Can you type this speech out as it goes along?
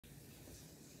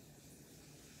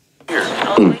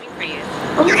waiting for you.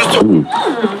 You just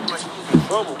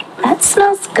That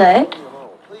smells good.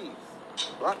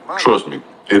 trust me,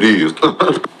 it is.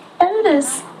 It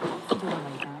is.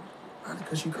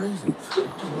 Because you crazy.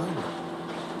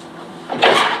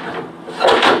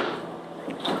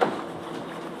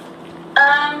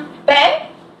 Babe?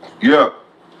 Yeah.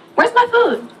 Where's my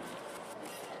food?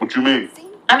 What you mean?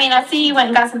 I mean, I see you went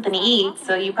and got something to eat,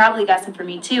 so you probably got some for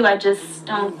me too. I just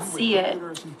don't see it.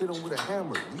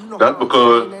 That's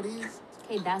because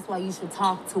Okay, that's why you should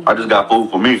talk to I just got food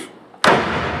for me.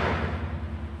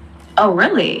 Oh,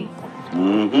 really?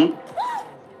 Mm-hmm.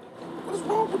 What's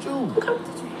wrong with you?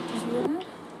 Did you hear that?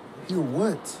 Hear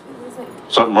what?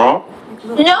 Something wrong?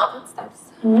 No,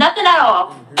 nothing at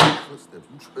all. Footsteps.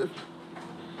 You tripping?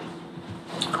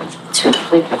 Too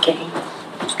flip again.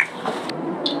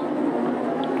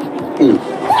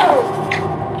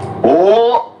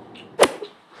 Oh!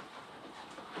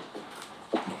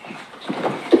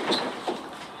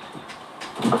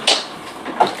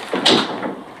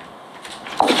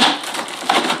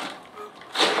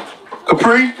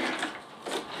 Capri?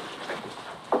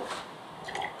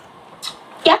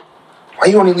 Yeah. Why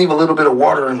you only leave a little bit of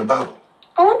water in the bottle?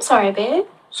 Oh, I'm sorry, babe.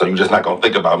 So you just not gonna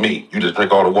think about me? You just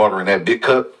drink all the water in that big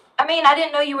cup? I mean, I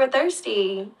didn't know you were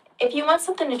thirsty. If you want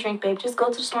something to drink, babe, just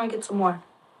go to the store and get some more.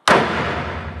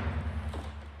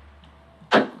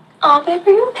 Oh, babe,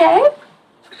 are you okay?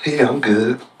 Yeah, I'm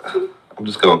good. I'm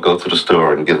just gonna go to the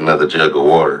store and get another jug of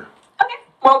water. Okay.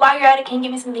 Well, while you're at it, can you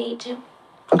give me something to eat too?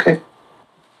 Okay.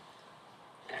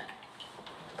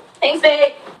 Thanks,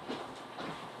 babe.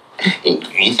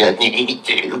 You said you need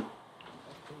to.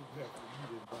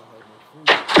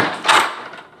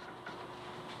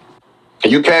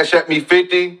 Can you cash at me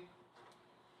 50?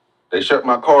 They shut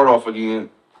my card off again.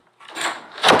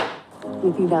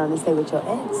 If you down to stay with your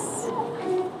ex.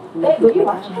 Babe, who you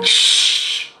watching?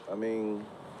 Shh. I mean,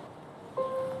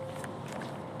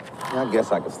 I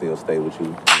guess I could still stay with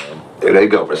you. There they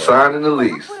go. We're signing the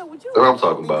lease. That's what I'm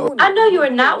talking about. I know you are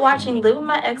not watching Live with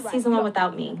My Ex Season 1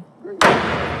 without me.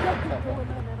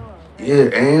 Yeah,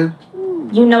 and?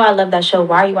 You know I love that show.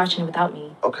 Why are you watching it without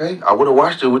me? Okay, I would have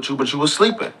watched it with you, but you were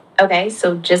sleeping. Okay,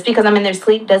 so just because I'm in their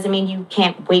sleep doesn't mean you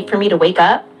can't wait for me to wake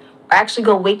up? Or actually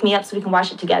go wake me up so we can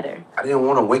watch it together. I didn't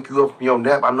want to wake you up from your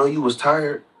nap. I know you was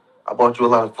tired. I bought you a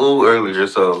lot of food earlier,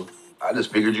 so I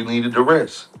just figured you needed to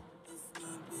rest.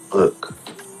 Look,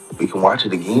 we can watch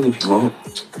it again if you want.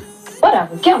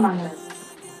 Whatever, get on my nerves.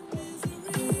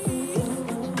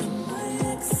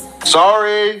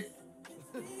 Sorry.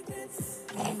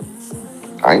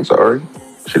 I ain't sorry.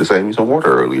 Should have saved me some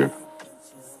water earlier.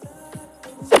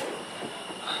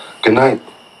 Good night.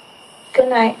 Good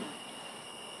night.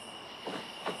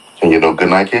 Can you do a good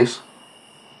night kiss?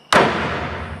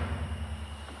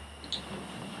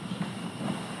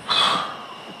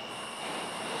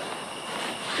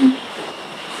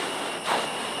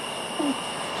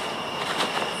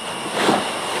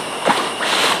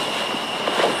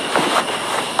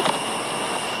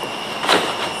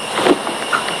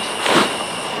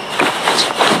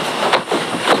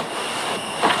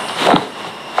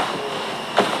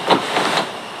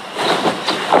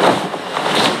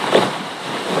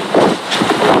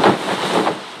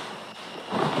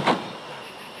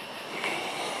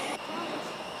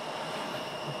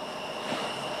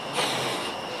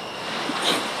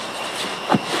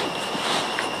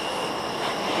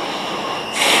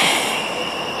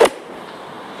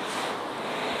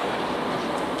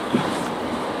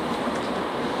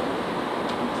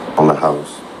 On the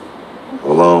house.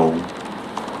 Alone.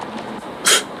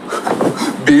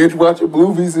 Binge watching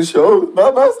movies and shows by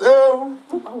myself.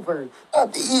 Over. I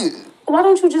did. Why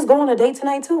don't you just go on a date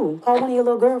tonight too? Call one of your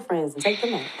little girlfriends and take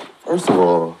them out. First of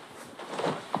all,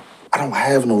 I don't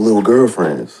have no little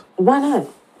girlfriends. Why not?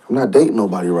 I'm not dating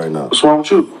nobody right now. What's wrong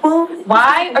with you? Well,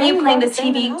 Why are you playing the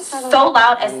TV so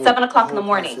loud at 7 o'clock in the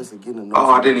morning?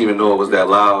 Oh, I didn't even know it was that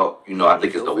loud. You know, I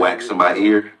think it's the wax in my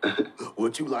ear.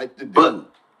 What you like to do? But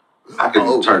I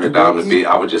couldn't turn it down a bit.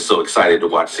 I was just so excited to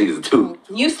watch season 2.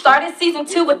 You started season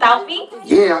 2 without me?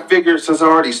 Yeah, I figured since I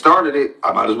already started it,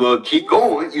 I might as well keep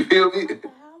going. You feel me?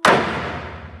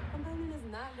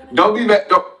 Don't be mad.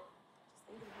 Don't.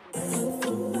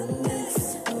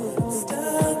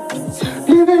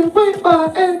 You didn't wait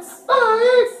for X,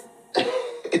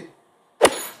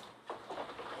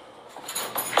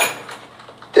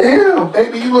 Damn,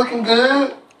 baby, you looking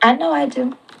good? I know I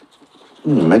do.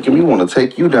 Making me want to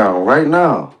take you down right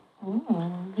now.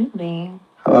 Really?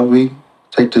 How about we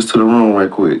take this to the room right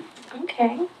quick?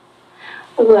 Okay.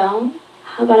 Well,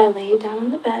 how about I lay you down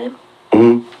on the bed,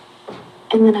 Mm-hmm.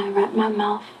 and then I wrap my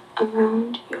mouth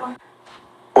around your...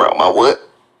 Around my what?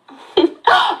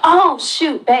 Oh,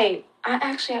 shoot, babe. I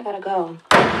gotta go.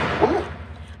 What?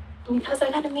 Because I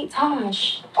gotta meet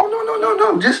Tosh. Oh,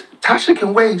 no. Just, Tasha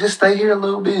can wait. Just stay here a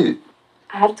little bit.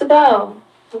 I have to go.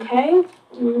 Okay?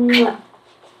 Mwah.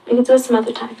 We can do it some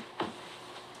other time.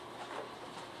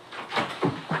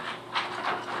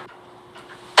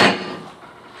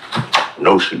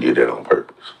 No, she did that on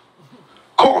purpose.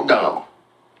 Calm down.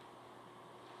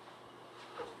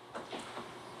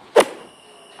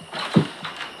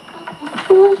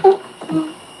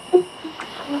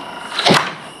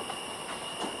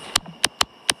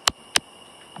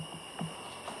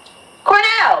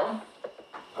 Cornell!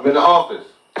 I'm in the office.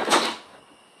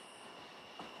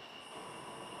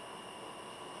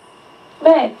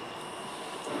 Babe,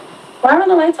 why are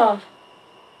the lights off?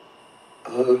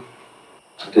 I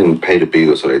didn't pay the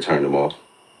bill, so they turned them off.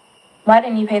 Why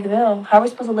didn't you pay the bill? How are we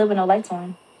supposed to live with no lights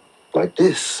on? Like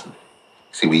this.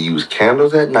 See, we use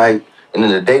candles at night, and in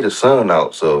the day the sun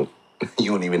out, so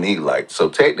you don't even need lights. So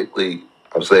technically,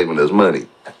 I'm saving us money.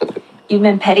 You've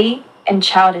been petty and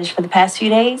childish for the past few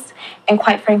days, and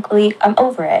quite frankly, I'm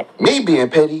over it. Me being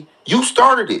petty? You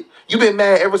started it. You've been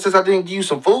mad ever since I didn't give you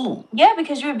some food. Yeah,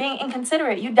 because you were being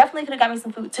inconsiderate. You definitely could have got me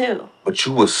some food, too. But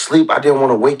you was asleep. I didn't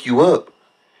want to wake you up.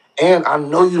 And I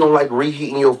know you don't like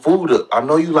reheating your food up. I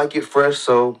know you like it fresh,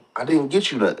 so I didn't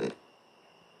get you nothing.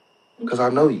 Because I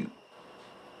know you.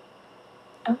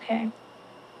 Okay.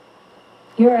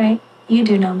 You're right. You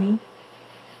do know me.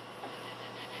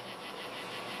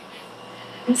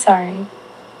 I'm sorry.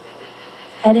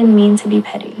 I didn't mean to be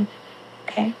petty.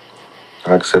 Okay?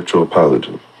 I accept your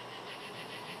apology.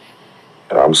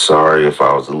 And I'm sorry if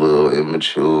I was a little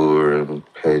immature and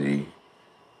petty,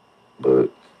 but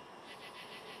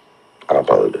I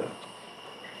apologize.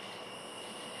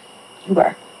 You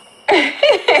were.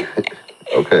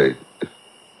 Okay.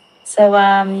 So,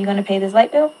 you gonna pay this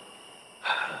light bill?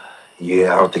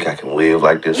 Yeah, I don't think I can live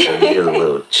like this. It's a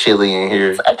little chilly in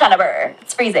here. It's kind of burr.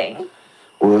 It's freezing.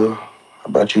 Well, how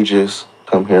about you just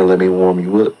come here and let me warm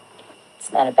you up?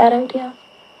 It's not a bad idea.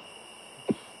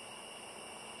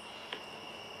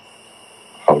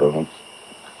 Hold on.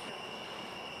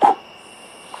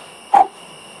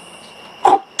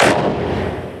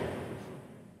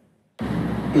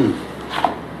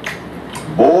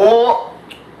 Boy,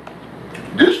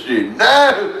 this shit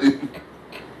nasty.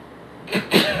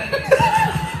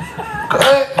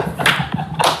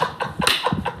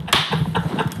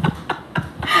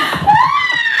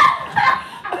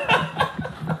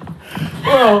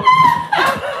 Well,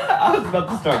 I was about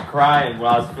to start crying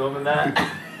while I was filming that.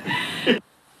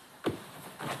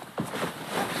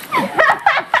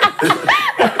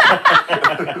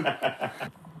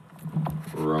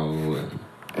 Roll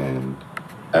and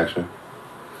action.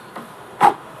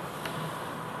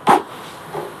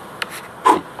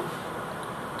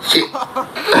 Shit.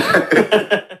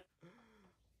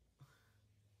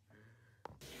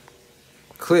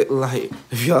 Click like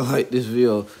if y'all like this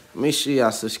video. Make sure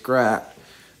y'all subscribe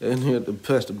and hit the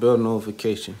press the bell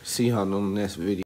notification. See y'all on the next video.